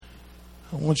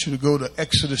I want you to go to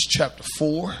Exodus chapter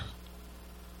 4.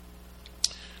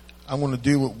 I want to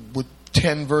deal with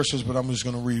 10 verses, but I'm just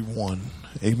going to read one.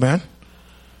 Amen.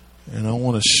 And I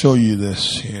want to show you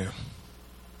this here.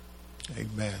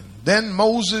 Amen. Then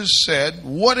Moses said,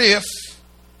 what if,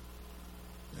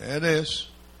 there it is,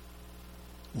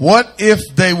 what if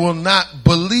they will not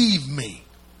believe me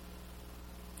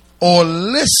or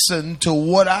listen to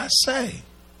what I say?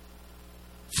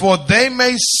 For they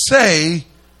may say,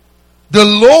 the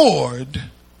Lord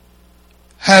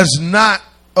has not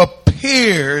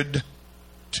appeared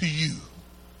to you.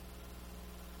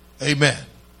 Amen.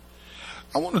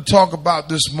 I want to talk about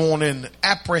this morning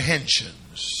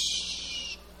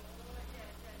apprehensions.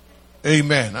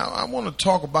 Amen. I want to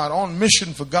talk about on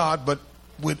mission for God, but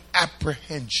with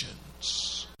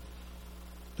apprehensions.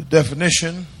 The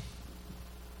definition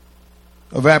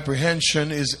of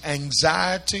apprehension is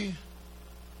anxiety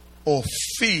or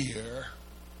fear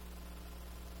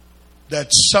that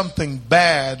something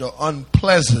bad or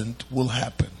unpleasant will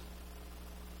happen.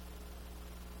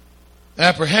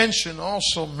 Apprehension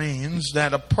also means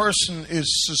that a person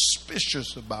is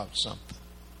suspicious about something.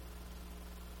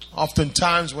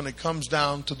 Oftentimes when it comes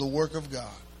down to the work of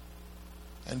God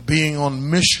and being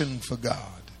on mission for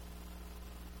God,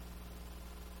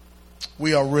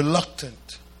 we are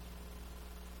reluctant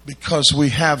because we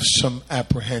have some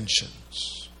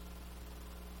apprehensions.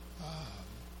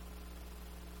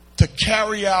 To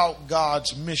carry out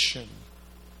God's mission,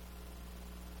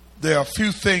 there are a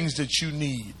few things that you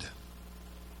need.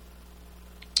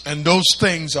 And those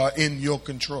things are in your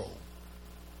control.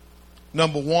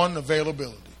 Number one,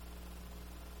 availability.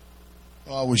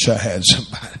 Oh, I wish I had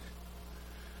somebody.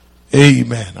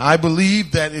 Amen. I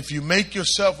believe that if you make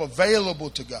yourself available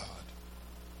to God,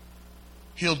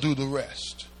 He'll do the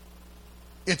rest.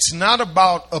 It's not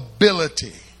about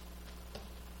ability.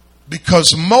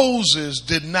 Because Moses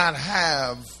did not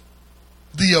have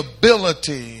the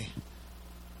ability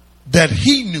that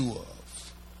he knew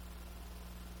of.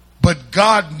 But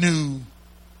God knew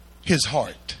his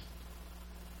heart.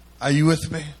 Are you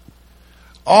with me?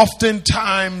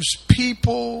 Oftentimes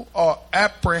people are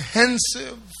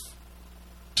apprehensive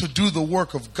to do the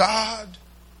work of God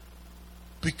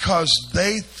because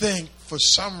they think for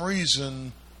some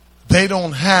reason they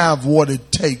don't have what it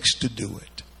takes to do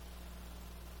it.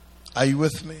 Are you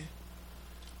with me?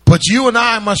 But you and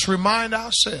I must remind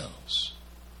ourselves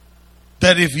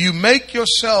that if you make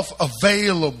yourself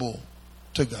available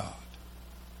to God,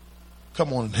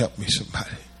 come on and help me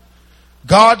somebody.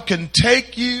 God can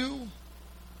take you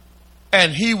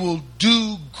and He will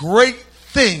do great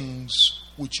things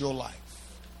with your life.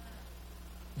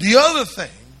 The other thing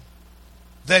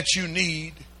that you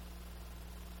need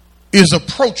is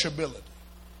approachability.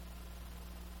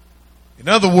 In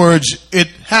other words, it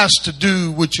has to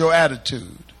do with your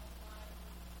attitude.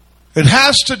 It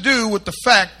has to do with the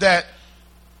fact that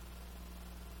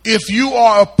if you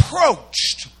are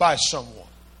approached by someone,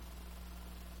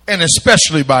 and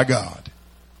especially by God,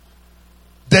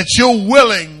 that you're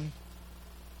willing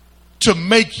to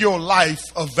make your life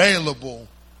available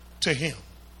to Him.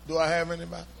 Do I have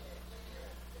anybody?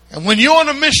 And when you're on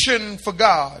a mission for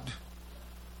God,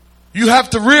 you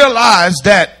have to realize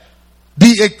that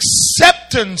the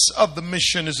acceptance of the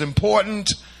mission is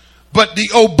important, but the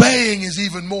obeying is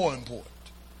even more important.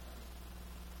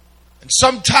 And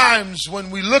sometimes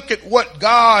when we look at what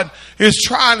God is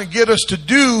trying to get us to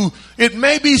do, it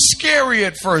may be scary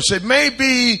at first. It may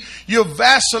be you're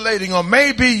vacillating, or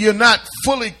maybe you're not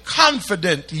fully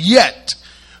confident yet.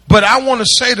 But I want to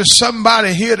say to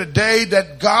somebody here today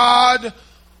that God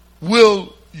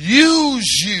will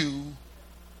use you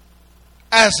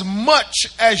as much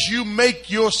as you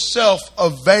make yourself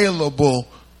available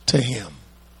to Him.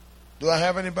 Do I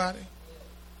have anybody?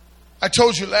 I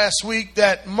told you last week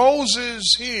that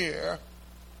Moses here,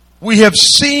 we have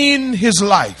seen his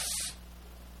life.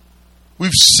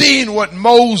 We've seen what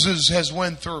Moses has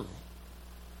went through.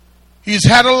 He's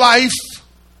had a life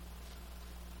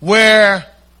where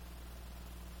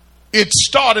it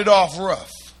started off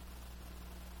rough.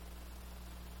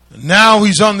 And now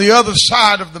he's on the other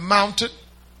side of the mountain.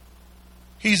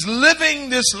 He's living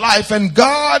this life, and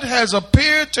God has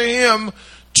appeared to him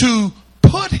to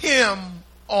put him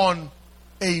on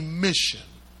a mission.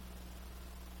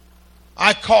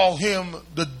 I call him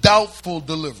the doubtful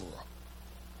deliverer.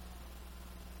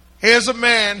 Here's a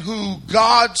man who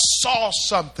God saw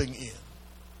something in,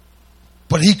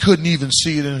 but he couldn't even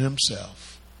see it in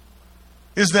himself.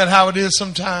 Isn't that how it is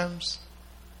sometimes?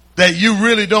 That you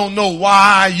really don't know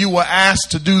why you were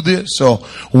asked to do this or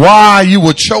why you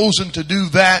were chosen to do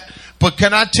that. But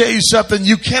can I tell you something?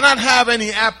 You cannot have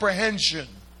any apprehension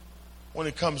when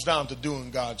it comes down to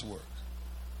doing God's work.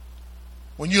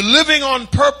 When you're living on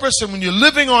purpose and when you're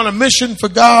living on a mission for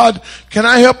God, can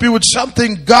I help you with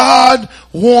something? God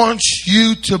wants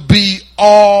you to be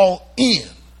all in.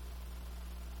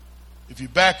 If you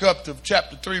back up to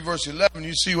chapter 3, verse 11,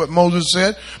 you see what Moses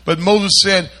said. But Moses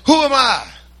said, who am I?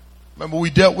 Remember we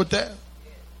dealt with that?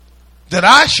 That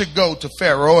I should go to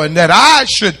Pharaoh and that I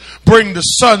should bring the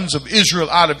sons of Israel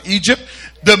out of Egypt.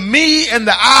 The me and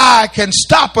the I can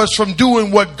stop us from doing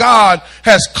what God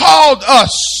has called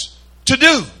us to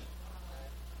do.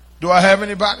 Do I have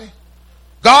anybody?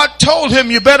 God told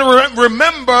him, you better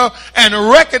remember and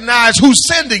recognize who's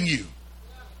sending you.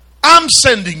 I'm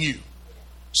sending you.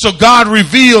 So God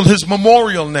revealed his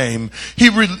memorial name. He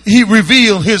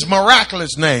revealed his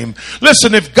miraculous name.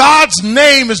 Listen, if God's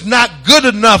name is not good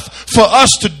enough for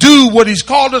us to do what he's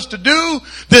called us to do,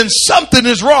 then something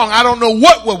is wrong. I don't know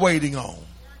what we're waiting on.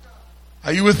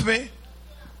 Are you with me?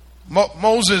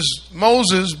 Moses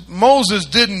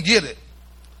didn't get it.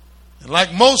 And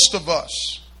like most of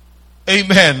us,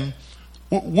 amen,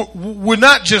 we're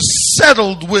not just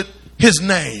settled with his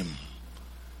name.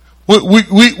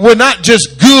 We're not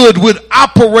just good with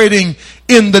operating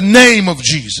in the name of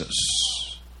Jesus.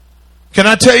 Can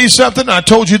I tell you something? I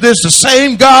told you this. The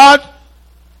same God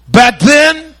back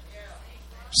then,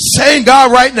 same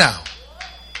God right now.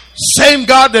 Same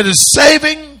God that is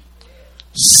saving.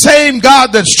 Same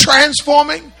God that's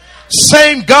transforming.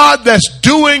 Same God that's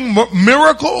doing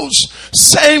miracles.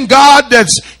 Same God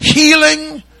that's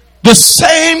healing. The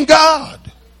same God.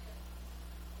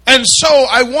 And so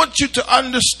I want you to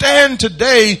understand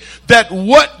today that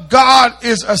what God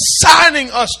is assigning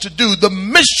us to do, the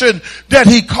mission that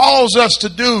he calls us to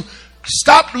do,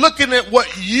 stop looking at what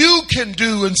you can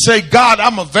do and say, God,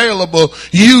 I'm available.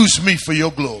 Use me for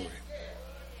your glory.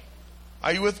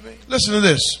 Are you with me? Listen to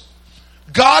this.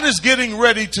 God is getting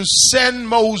ready to send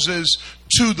Moses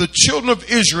to the children of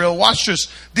Israel. Watch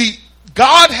this.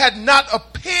 God had not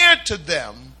appeared to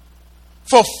them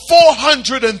for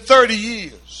 430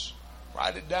 years.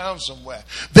 Write it down somewhere.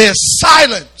 There's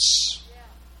silence.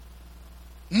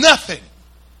 Nothing.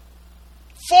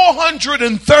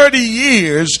 430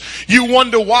 years. You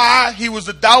wonder why he was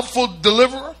a doubtful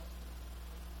deliverer?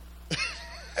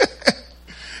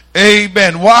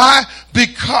 Amen. Why?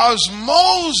 Because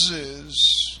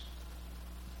Moses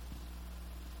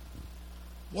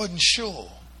wasn't sure.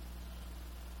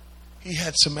 He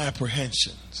had some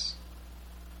apprehensions.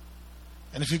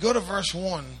 And if you go to verse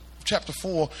 1, chapter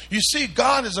 4, you see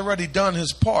God has already done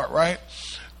his part, right?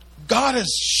 God has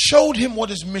showed him what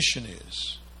his mission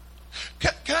is.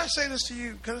 Can I say this to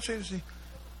you? Can I say this to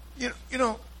you? You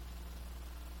know,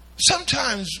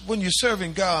 sometimes when you're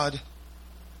serving God,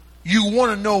 you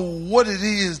want to know what it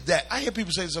is that, I hear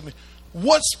people say something,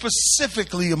 what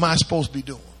specifically am I supposed to be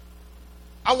doing?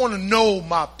 I want to know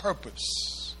my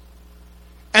purpose.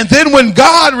 And then when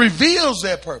God reveals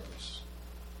their purpose,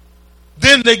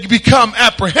 then they become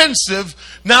apprehensive.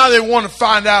 Now they want to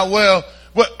find out, well,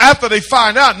 after they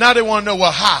find out, now they want to know,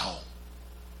 well, how?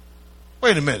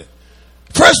 Wait a minute.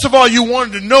 First of all, you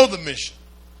wanted to know the mission.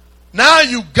 Now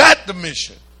you got the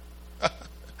mission.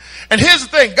 And here's the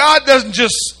thing. God doesn't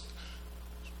just,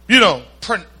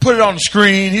 put it on the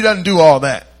screen. He doesn't do all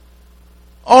that.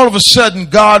 All of a sudden,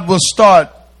 God will start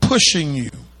pushing you.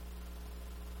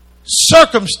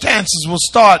 Circumstances will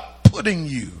start putting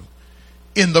you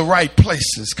in the right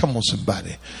places. Come on,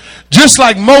 somebody. Just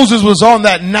like Moses was on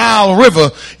that Nile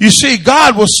River, you see,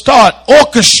 God will start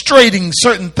orchestrating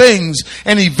certain things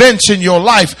and events in your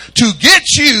life to get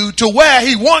you to where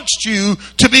he wants you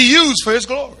to be used for his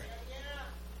glory.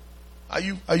 Are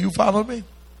you following me?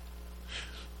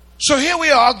 So here we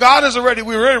are.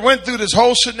 We already went through this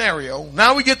whole scenario.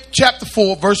 Now we get to chapter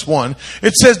 4, verse 1.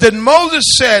 It says that Moses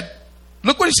said,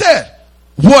 look what he said.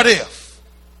 What if?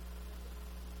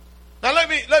 Now let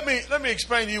me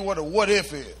explain to you what a what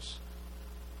if is.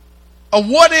 A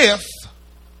what if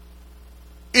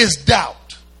is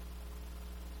doubt.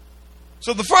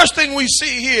 So the first thing we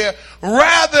see here,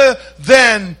 rather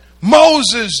than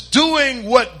Moses doing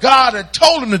what God had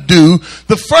told him to do,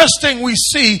 the first thing we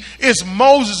see is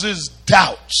Moses'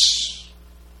 doubts.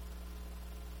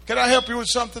 Can I help you with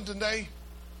something today?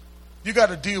 You got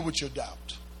to deal with your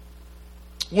doubt.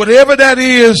 Whatever that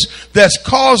is that's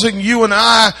causing you and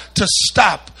I to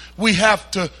stop, we have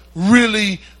to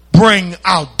really bring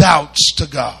our doubts to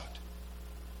God.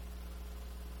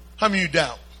 How many of you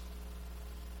doubt?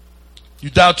 You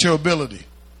doubt your ability.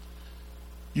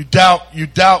 You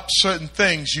doubt certain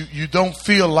things. You don't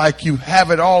feel like you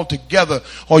have it all together,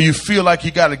 or you feel like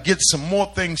you got to get some more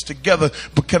things together.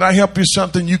 But can I help you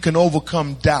something? You can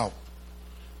overcome doubt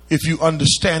if you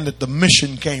understand that the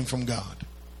mission came from God.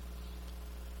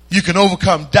 You can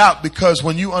overcome doubt because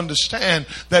when you understand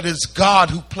that it's God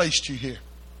who placed you here.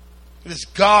 It is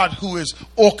God who is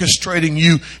orchestrating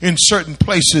you in certain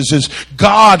places. It's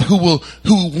God who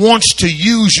wants to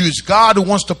use you. It's God who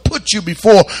wants to put you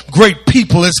before great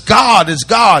people. It's God. It's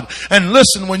God. And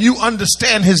listen, when you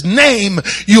understand his name,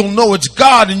 you'll know it's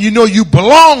God, and you know you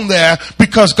belong there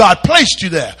because God placed you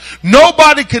there.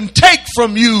 Nobody can take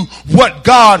from you what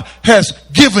God has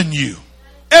given you.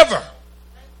 Ever.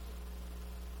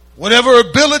 Whatever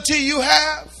ability you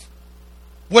have,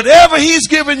 whatever he's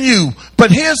given you. But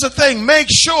here's the thing. Make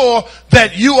sure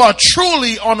that you are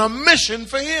truly on a mission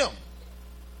for him.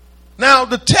 Now,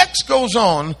 the text goes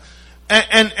on,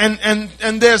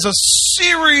 and there's a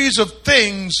series of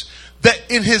things that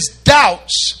in his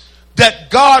doubts that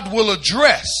God will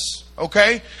address.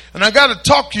 Okay? And I got to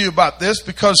talk to you about this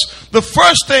because the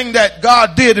first thing that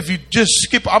God did, if you just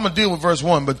skip, I'm going to deal with verse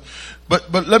 1,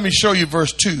 but let me show you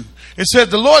verse 2. It said,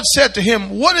 the Lord said to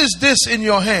him, what is this in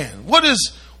your hand? What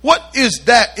is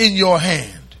that in your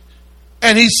hand?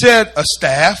 And he said, a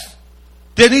staff.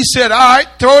 Then he said, all right,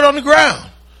 throw it on the ground.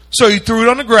 So he threw it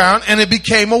on the ground, and it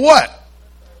became a what?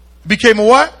 It became a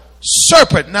what?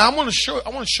 Serpent. Now I want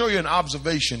to show you an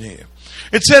observation here.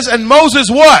 It says, and Moses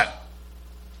what?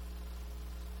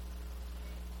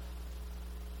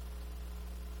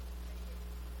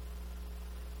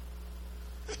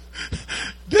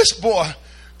 This boy,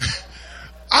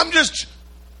 I'm just...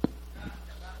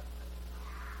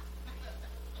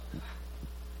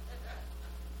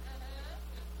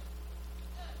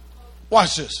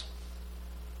 Watch this.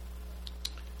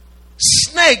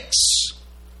 Snakes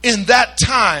in that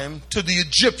time to the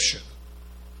Egyptian.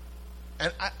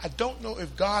 And I don't know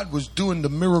if God was doing the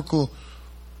miracle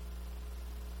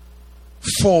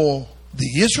for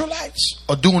the Israelites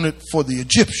or doing it for the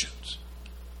Egyptians.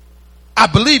 I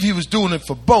believe he was doing it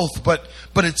for both, but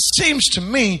it seems to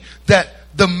me that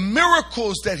the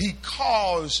miracles that he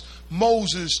caused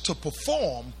Moses to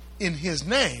perform in his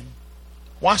name,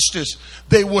 watch this,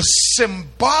 they were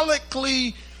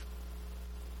symbolically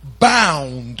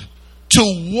bound to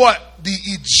what the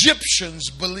Egyptians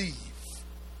believe.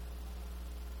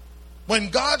 When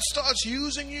God starts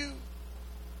using you,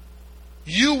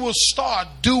 you will start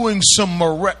doing some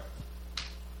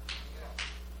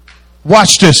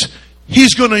watch this.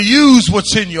 He's going to use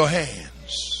what's in your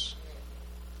hands.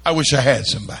 I wish I had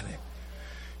somebody.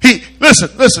 Listen.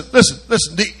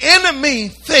 The enemy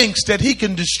thinks that he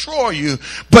can destroy you,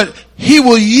 but he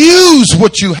will use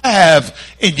what you have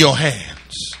in your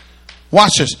hands.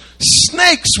 Watch this.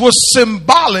 Snakes were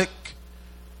symbolic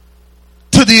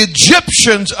to the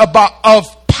Egyptians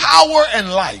of power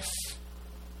and life.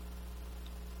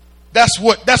 That's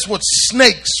what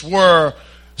snakes were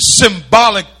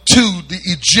symbolic to the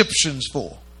Egyptians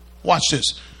for. Watch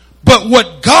this. But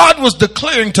what God was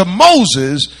declaring to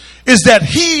Moses is that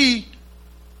he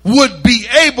would be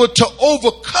able to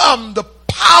overcome the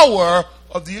power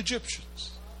of the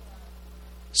Egyptians.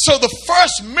 So the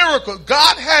first miracle,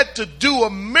 God had to do a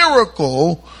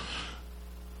miracle.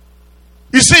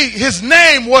 You see, his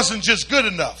name wasn't just good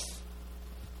enough.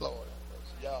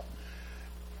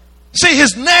 See,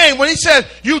 his name, when he said,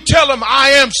 you tell him I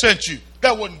am sent you,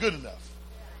 that wasn't good enough.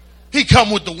 He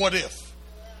come with the what if.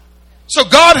 So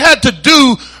God had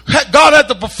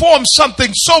to perform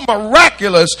something so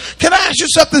miraculous. Can I ask you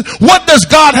something? What does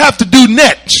God have to do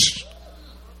next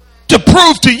to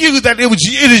prove to you that it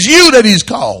is you that he's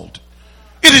called?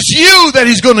 It is you that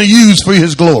he's going to use for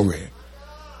his glory.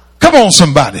 Come on,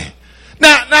 somebody.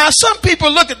 Now some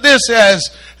people look at this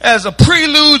as a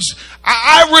prelude.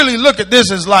 I really look at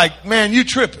this as like, man, you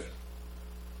tripping.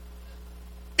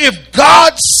 If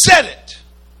God said it,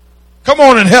 come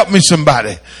on and help me,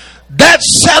 somebody. That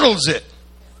settles it.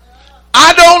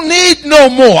 I don't need no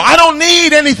more. I don't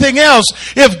need anything else.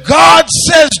 If God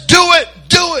says do it,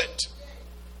 do it.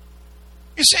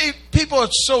 You see, people are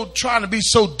so trying to be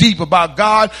so deep about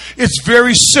God. It's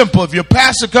very simple. If your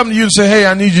pastor comes to you and say, hey,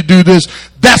 I need you to do this,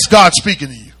 that's God speaking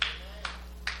to you.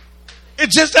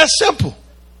 It's just that simple.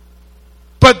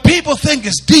 But people think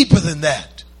it's deeper than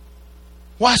that.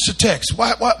 Watch the text.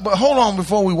 But hold on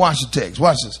before we watch the text.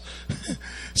 Watch this.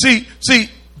 See,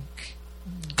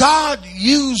 God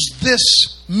used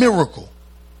this miracle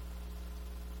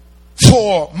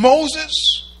for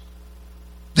Moses,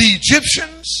 the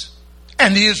Egyptians,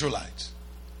 and the Israelites.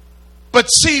 But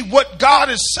see, what God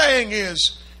is saying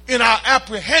is, in our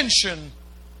apprehension,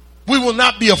 we will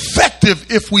not be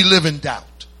effective if we live in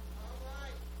doubt.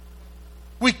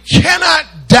 We cannot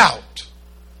doubt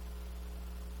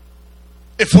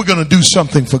if we're going to do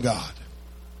something for God.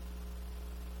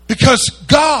 Because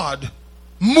God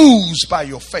moves by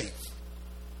your faith.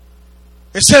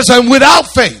 It says, and without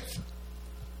faith,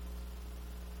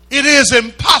 it is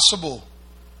impossible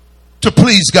to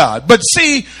please God. But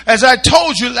see, as I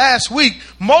told you last week,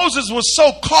 Moses was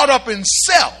so caught up in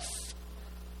self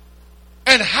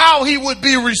and how he would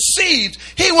be received.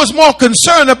 He was more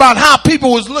concerned about how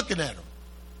people was looking at him.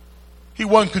 He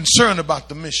wasn't concerned about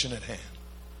the mission at hand.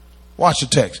 Watch the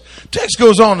text. Text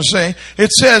goes on to say,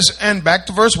 it says, and back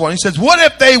to verse 1, he says, what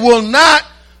if they will not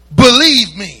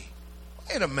believe me?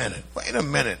 Wait a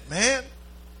minute, man.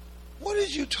 What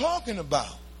is you talking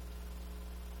about?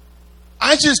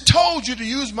 I just told you to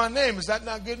use my name. Is that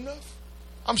not good enough?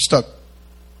 I'm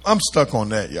stuck on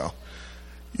that, y'all.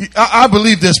 I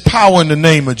believe there's power in the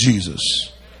name of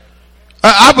Jesus.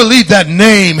 I believe that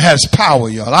name has power,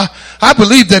 y'all. I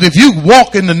believe that if you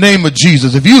walk in the name of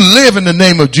Jesus, if you live in the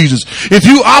name of Jesus, if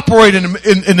you operate in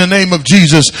the name of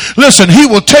Jesus, listen, he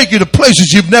will take you to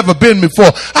places you've never been before.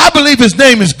 I believe his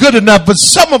name is good enough, but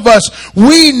some of us,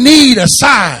 we need a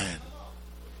sign.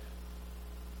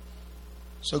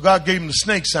 So God gave him the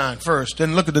snake sign first.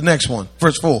 Then look at the next one,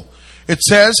 verse 4. It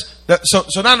says that so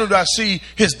not only do I see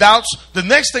his doubts, the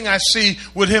next thing I see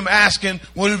with him asking,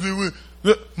 what if it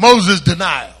Moses'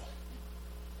 denial.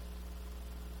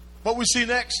 What we see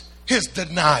next? His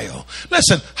denial.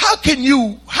 Listen, how can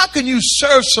you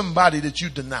serve somebody that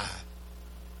you deny?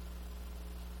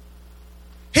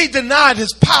 He denied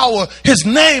his power. His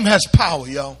name has power,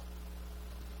 y'all.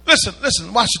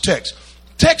 Listen, watch the text.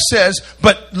 Text says,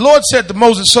 but Lord said to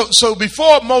Moses, so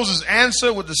before Moses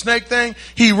answered with the snake thing,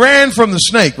 he ran from the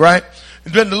snake, right?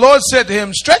 And then the Lord said to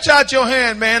him, stretch out your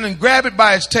hand, man, and grab it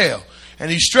by its tail. And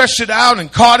he stretched it out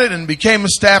and caught it and became a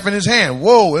staff in his hand.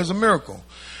 Whoa, there's a miracle.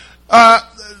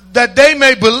 That they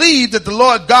may believe that the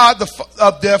Lord God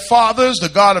of their fathers, the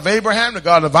God of Abraham, the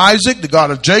God of Isaac, the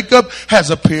God of Jacob, has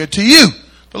appeared to you.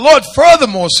 The Lord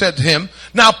furthermore said to him,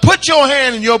 now put your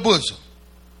hand in your bosom.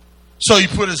 So he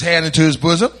put his hand into his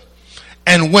bosom.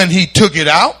 And when he took it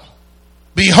out,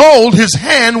 behold, his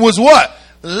hand was what?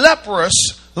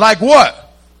 Leprous, like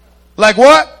what? Like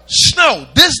what? Snow.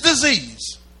 This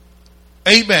disease.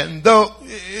 Amen. Though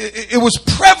it was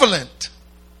prevalent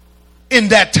in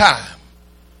that time.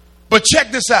 But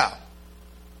check this out.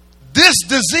 This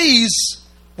disease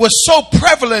was so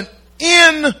prevalent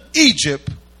in Egypt,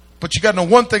 but you got to know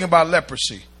one thing about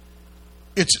leprosy.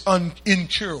 It's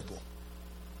incurable.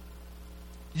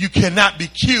 You cannot be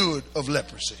cured of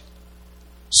leprosy.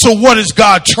 So what is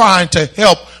God trying to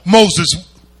help Moses?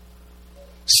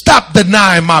 Stop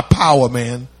denying my power,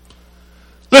 man.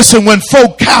 Listen, when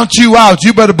folk count you out,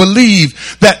 you better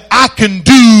believe that I can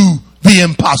do the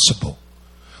impossible.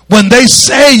 When they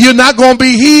say you're not going to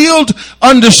be healed,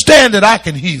 understand that I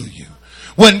can heal you.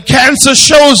 When cancer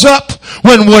shows up,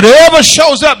 when whatever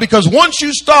shows up, because once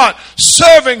you start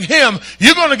serving him,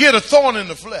 you're going to get a thorn in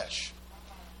the flesh.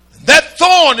 That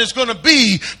thorn is going to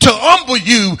be to humble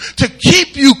you, to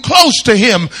keep you close to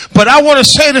him. But I want to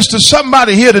say this to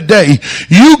somebody here today.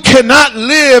 You cannot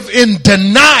live in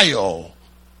denial.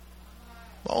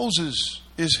 Moses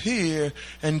is here,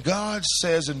 and God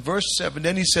says in verse 7,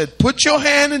 then he said, put your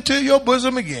hand into your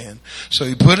bosom again. So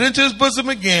he put it into his bosom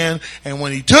again, and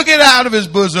when he took it out of his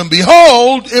bosom,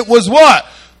 behold, it was what?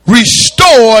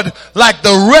 Restored like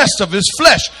the rest of his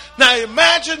flesh. Now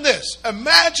imagine this.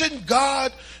 Imagine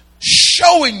God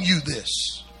showing you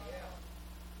this.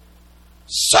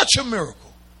 Such a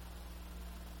miracle.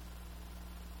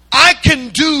 I can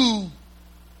do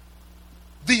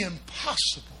the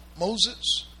impossible.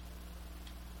 Moses,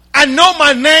 I know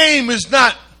my name is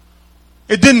not,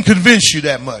 it didn't convince you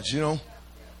that much, you know.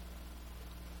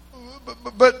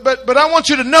 But I want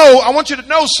you to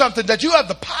know something, that you have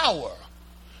the power.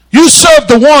 You serve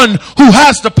the one who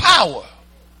has the power.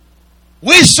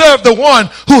 We serve the one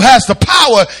who has the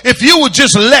power. If you would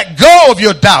just let go of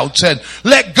your doubts and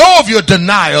let go of your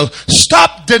denial,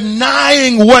 stop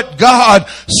denying what God,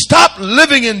 stop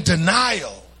living in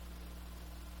denial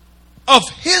of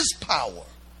his power,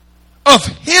 of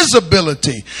his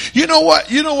ability. You know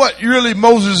what really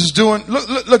Moses is doing?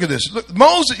 Look at this. Look,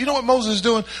 Moses, you know what Moses is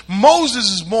doing? Moses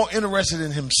is more interested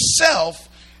in himself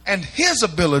and his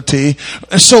ability.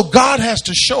 And so God has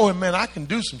to show him, man, I can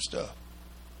do some stuff.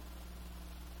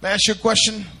 May I ask you a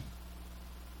question?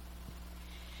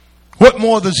 What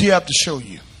more does he have to show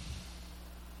you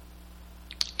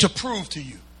to prove to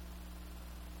you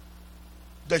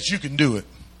that you can do it?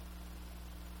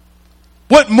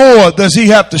 What more does he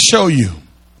have to show you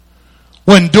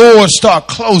when doors start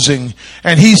closing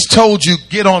and he's told you,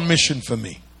 get on mission for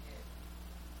me?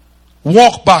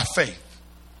 Walk by faith.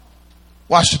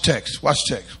 Watch the text. Watch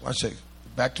the text. Watch the text.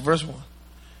 Back to verse 1.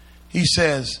 He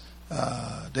says,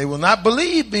 they will not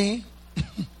believe me.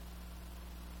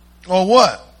 Or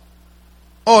what?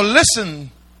 Or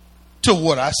listen to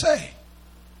what I say.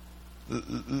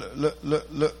 Look.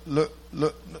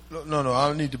 No,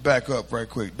 I need to back up right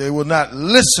quick. They will not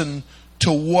listen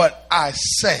to what I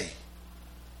say.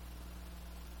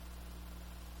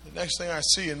 The next thing I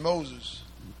see in Moses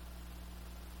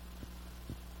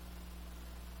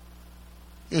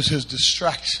is his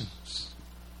distractions.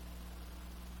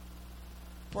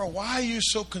 Bro, why are you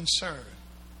so concerned?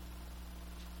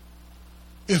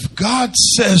 If God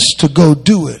says to go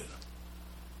do it,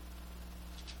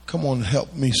 come on,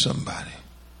 help me somebody.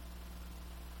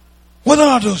 What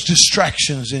are those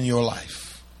distractions in your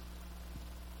life?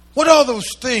 What are those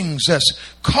things that's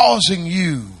causing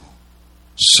you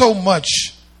so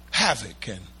much havoc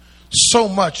and so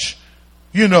much,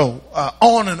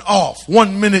 on and off?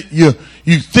 1 minute you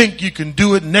think you can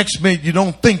do it, next minute you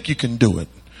don't think you can do it.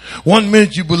 1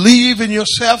 minute you believe in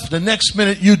yourself, the next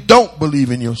minute you don't believe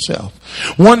in yourself.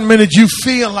 1 minute you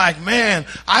feel like, man,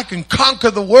 I can conquer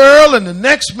the world, and the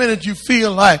next minute you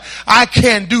feel like, I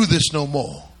can't do this no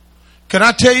more. Can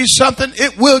I tell you something?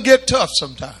 It will get tough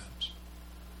sometimes.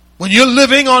 When you're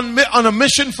living on a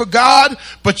mission for God,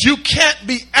 but you can't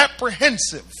be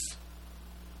apprehensive.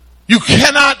 You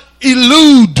cannot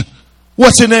elude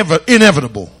what's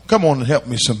inevitable. Come on and help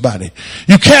me somebody.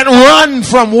 You can't run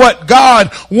from what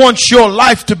God wants your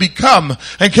life to become.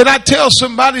 And can I tell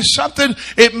somebody something?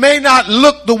 It may not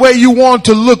look the way you want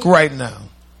to look right now.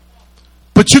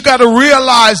 But you got to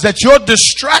realize that your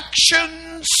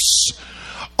distractions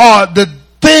are the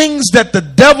things that the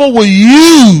devil will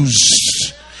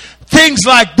use. Things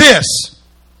like this.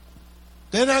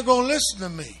 They're not going to listen to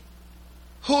me.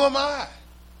 Who am I?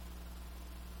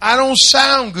 I don't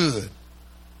sound good.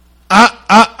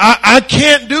 I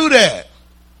can't do that.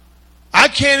 I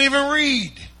can't even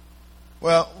read.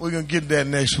 Well, we're going to get that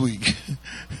next week.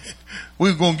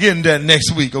 We're going to get into that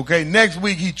next week, okay? Next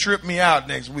week, he tripped me out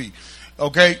next week,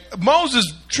 okay?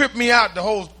 Moses tripped me out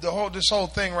this whole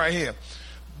thing right here.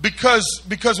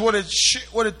 Because what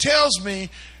it tells me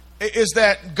is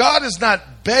that God is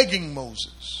not begging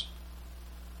Moses.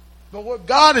 But what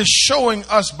God is showing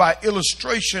us by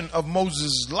illustration of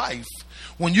Moses' life,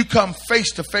 when you come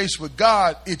face to face with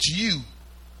God, it's you.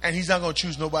 And he's not going to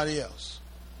choose nobody else.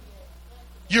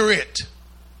 You're it.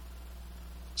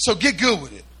 So get good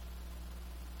with it.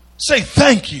 Say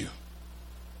thank you.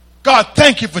 God,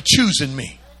 thank you for choosing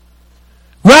me.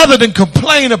 Rather than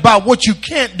complain about what you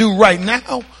can't do right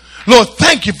now, Lord,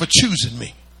 thank you for choosing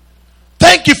me.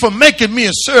 Thank you for making me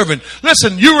a servant.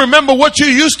 Listen, you remember what you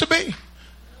used to be?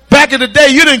 Back in the day,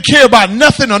 you didn't care about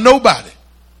nothing or nobody.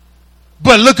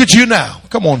 But look at you now.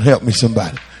 Come on, help me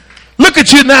somebody. Look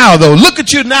at you now, though. Look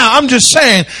at you now. I'm just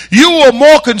saying, you were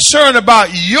more concerned about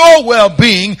your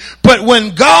well-being, but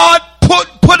when God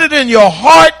put it in your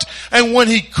heart, and when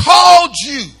he called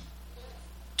you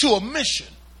to a mission,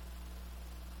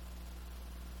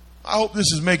 I hope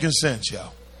this is making sense,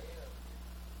 y'all.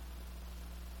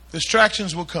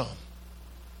 Distractions will come.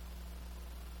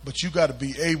 But you got to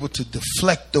be able to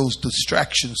deflect those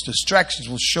distractions. Distractions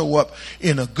will show up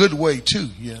in a good way too.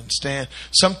 You understand?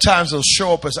 Sometimes they'll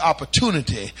show up as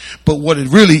opportunity. But what it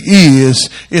really is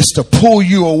to pull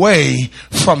you away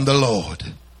from the Lord.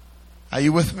 Are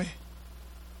you with me?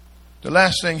 The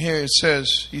last thing here,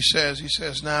 he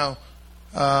says, now,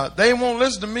 they won't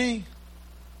listen to me.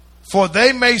 For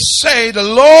they may say, the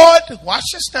Lord, watch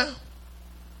this now.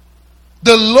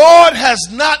 The Lord has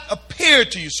not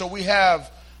appeared to you. So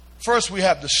first we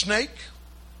have the snake,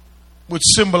 which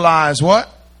symbolize what?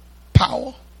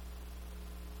 Power.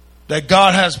 That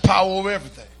God has power over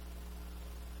everything.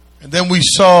 And then we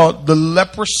saw the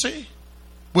leprosy,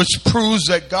 which proves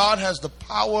that God has the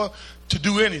power to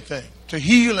do anything, to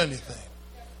heal anything.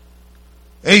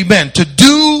 Amen. To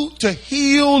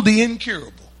heal the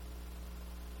incurable.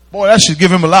 Boy, that should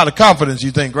give him a lot of confidence,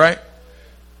 you think, right?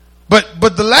 But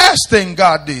the last thing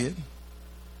God did,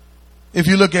 if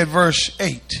you look at verse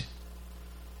 8,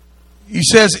 he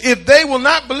says, if they will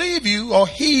not believe you or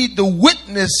heed the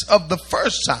witness of the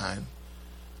first sign,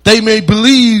 they may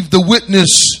believe the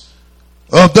witness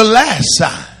of the last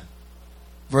sign.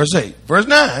 Verse 8. Verse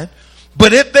 9.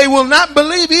 But if they will not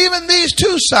believe even these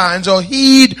two signs or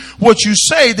heed what you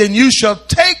say, then you shall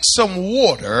take some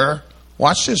water.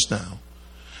 Watch this now.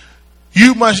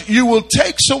 You will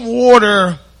take some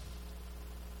water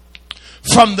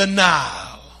from the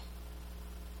Nile.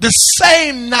 The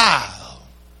same Nile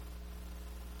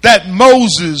that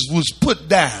Moses was put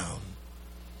down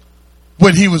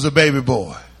when he was a baby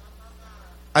boy.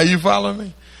 Are you following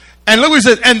me? And look what he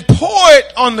said, and pour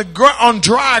it on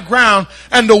dry ground,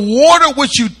 and the water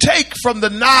which you take from the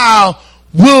Nile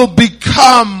will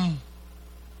become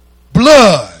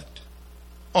blood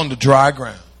on the dry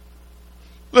ground.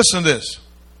 Listen to this.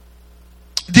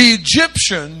 The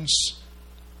Egyptians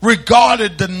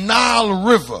regarded the Nile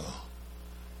River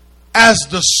as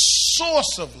the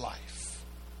source of life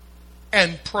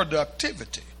and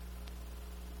productivity.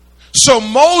 So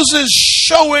Moses,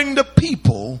 showing the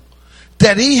people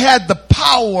that he had the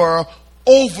power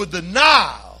over the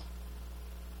Nile,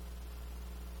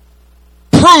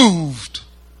 proved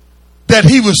that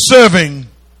he was serving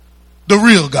the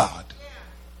real God.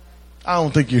 I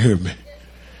don't think you hear me.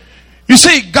 You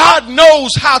see, God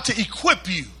knows how to equip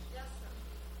you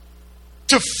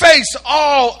to face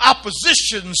all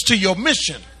oppositions to your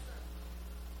mission.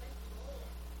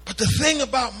 But the thing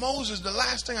about Moses, the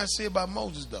last thing I see about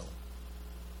Moses though,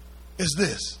 is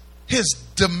this: his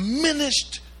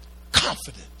diminished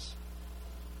confidence.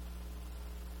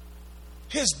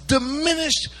 His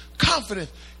diminished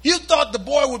confidence. You thought the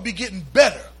boy would be getting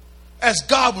better as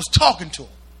God was talking to him.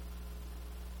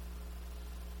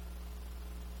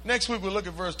 Next week we'll look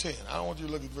at verse 10. I don't want you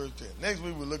to look at verse 10. Next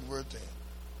week we'll look at verse 10.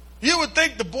 You would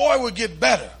think the boy would get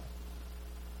better.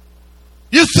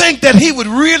 You think that he would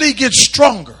really get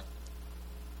stronger.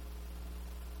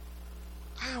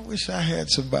 I wish I had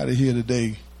somebody here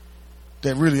today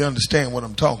that really understand what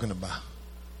I'm talking about.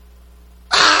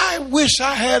 I wish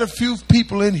I had a few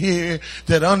people in here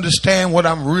that understand what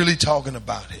I'm really talking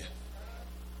about here.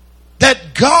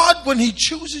 That God, when he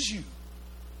chooses you,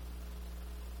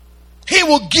 he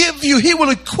will give you, he will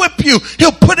equip you,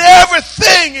 he'll put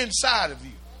everything inside of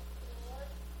you.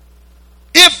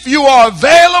 If you are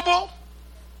available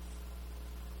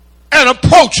and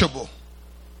approachable,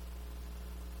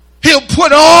 he'll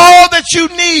put all that you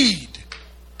need.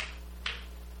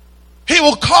 He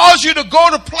will cause you to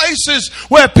go to places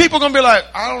where people are going to be like,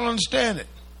 I don't understand it.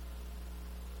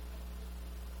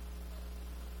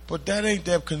 But that ain't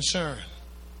their concern.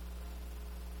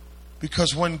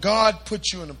 Because when God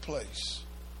puts you in a place,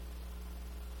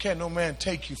 can't no man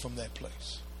take you from that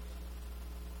place.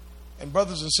 And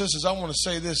brothers and sisters, I want to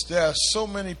say this. There are so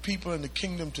many people in the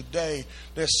kingdom today,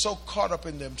 they're so caught up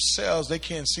in themselves, they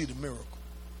can't see the miracle.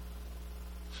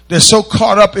 They're so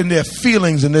caught up in their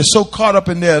feelings, and they're so caught up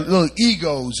in their little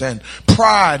egos and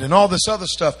pride and all this other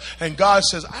stuff. And God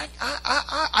says,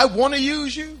 I want to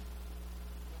use you,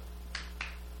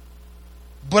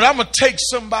 but I'm going to take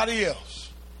somebody else.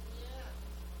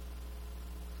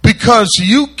 Because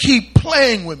you keep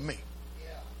playing with me.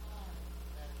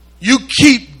 You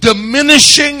keep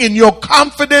diminishing in your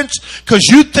confidence because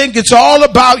you think it's all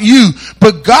about you.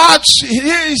 But God,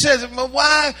 here he says, well,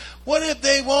 why? What if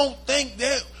they won't think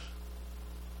that?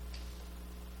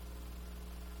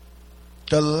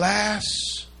 The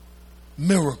last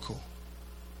miracle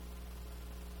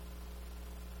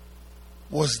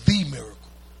was the miracle.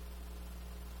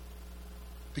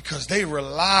 Because they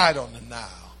relied on the Nile.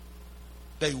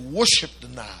 They worshiped the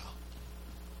Nile.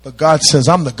 But God says,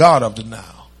 I'm the God of the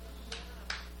Nile.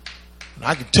 And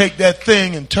I can take that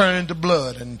thing and turn it into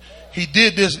blood. And he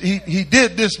did this. He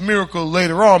did this miracle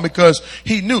later on because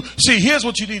he knew. See, here's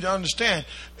what you need to understand.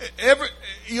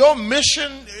 Your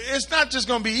mission, it's not just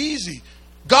going to be easy.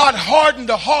 God hardened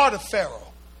the heart of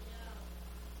Pharaoh.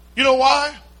 You know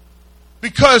why?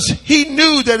 Because he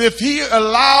knew that if he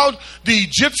allowed the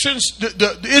Egyptians,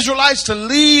 the Israelites to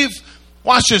leave,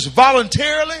 watch this,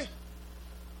 voluntarily,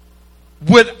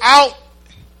 without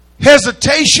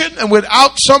hesitation and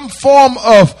without some form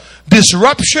of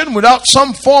disruption, without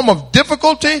some form of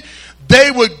difficulty,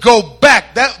 they would go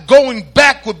back. That going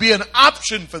back would be an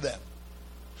option for them.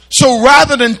 So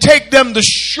rather than take them the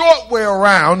short way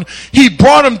around, he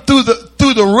brought them through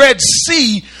the Red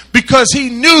Sea because he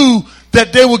knew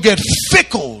that they would get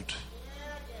fickled.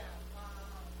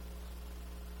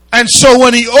 And so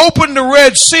when he opened the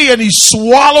Red Sea and he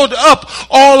swallowed up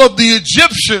all of the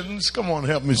Egyptians, come on,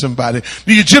 help me somebody,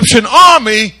 the Egyptian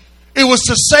army, it was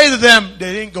to say to them,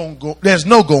 they ain't gonna go, there's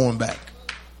no going back.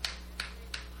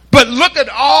 But look at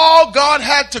all God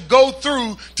had to go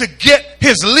through to get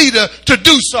his leader to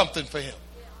do something for him.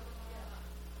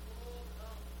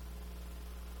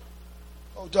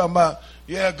 Oh, talking about,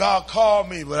 yeah, God called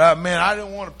me, but I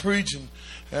didn't want to preach,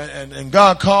 and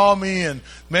God called me, and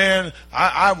man,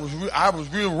 I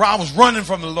was running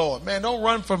from the Lord. Man, don't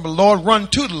run from the Lord, run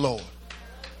to the Lord.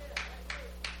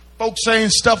 Folks saying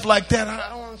stuff like that, I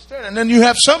don't understand. And then you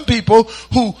have some people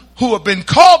who have been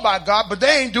called by God, but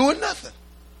they ain't doing nothing.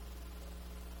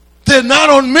 They're not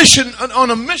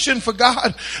on a mission for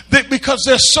God because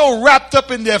they're so wrapped up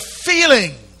in their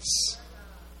feelings.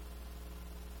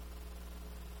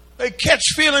 They catch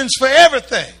feelings for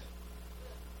everything.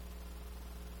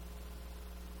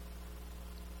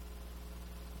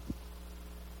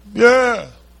 Yeah.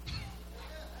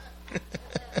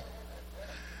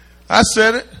 I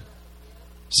said it.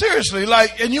 Seriously,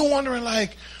 and you're wondering,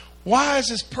 why is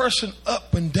this person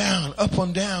up and down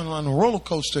on a roller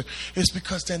coaster? It's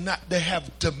because they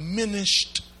have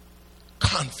diminished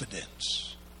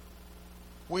confidence.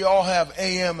 We all have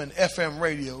AM and FM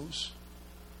radios,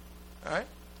 right?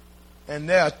 And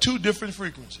there are two different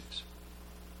frequencies.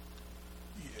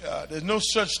 There's no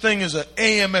such thing as an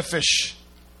AM-ish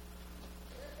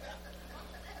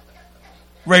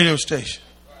radio station.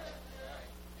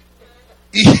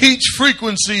 Each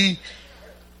frequency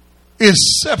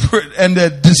is separate and they're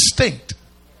distinct.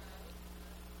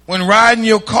 When riding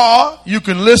your car, you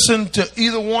can listen to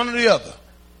either one or the other.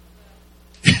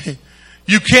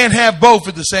 You can't have both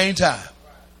at the same time.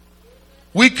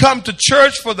 We come to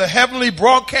church for the Heavenly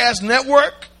Broadcast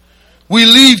Network. We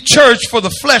leave church for the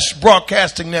Flesh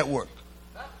Broadcasting Network.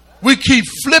 We keep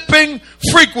flipping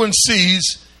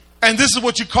frequencies, and this is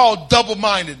what you call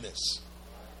double-mindedness.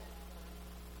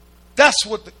 That's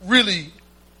what really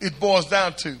it boils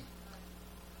down to.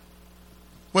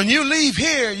 When you leave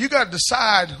here, you got to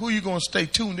decide who you're going to stay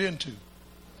tuned into.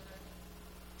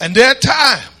 And there are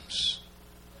times,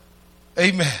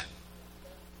 amen,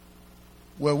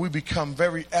 where we become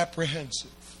very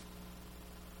apprehensive.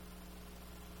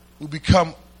 We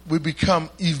become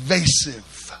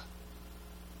evasive.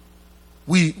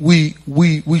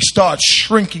 We start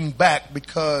shrinking back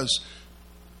because,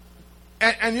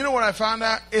 and you know what I found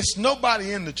out? It's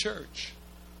nobody in the church.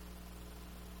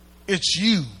 It's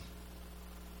you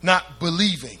not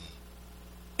believing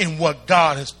in what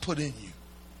God has put in you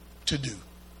to do.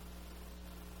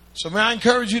 So may I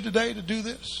encourage you today to do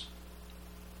this?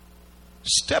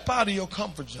 Step out of your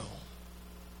comfort zone.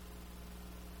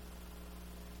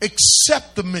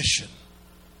 Accept the mission.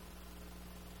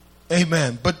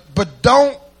 Amen. But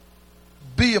don't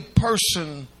be a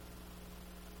person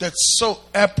that's so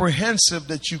apprehensive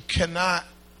that you cannot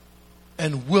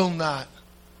and will not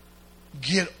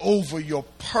get over your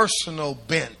personal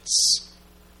bents,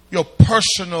 your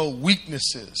personal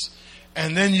weaknesses.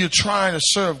 And then you're trying to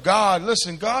serve God.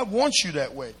 Listen, God wants you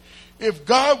that way. If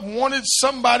God wanted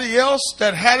somebody else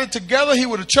that had it together, he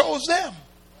would have chose them.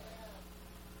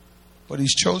 But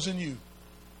he's chosen you.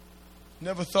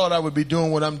 Never thought I would be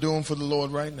doing what I'm doing for the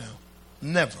Lord right now.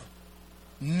 Never.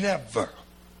 Never.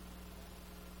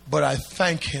 But I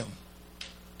thank him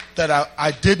that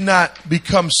I did not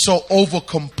become so over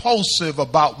compulsive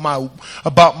about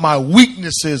my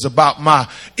weaknesses, about my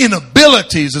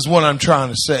inabilities is what I'm trying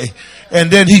to say.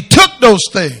 And then he took those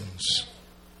things.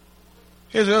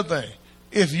 Here's the other thing.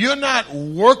 If you're not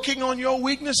working on your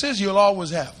weaknesses, you'll always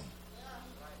have them.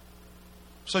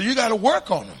 So you got to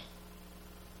work on them.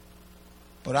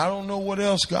 But I don't know what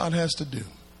else God has to do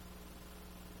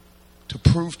to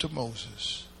prove to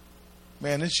Moses,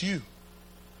 man, it's you.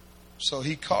 So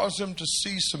he caused him to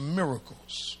see some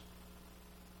miracles.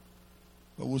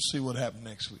 But we'll see what happens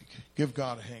next week. Give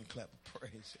God a hand clap of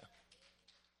praise.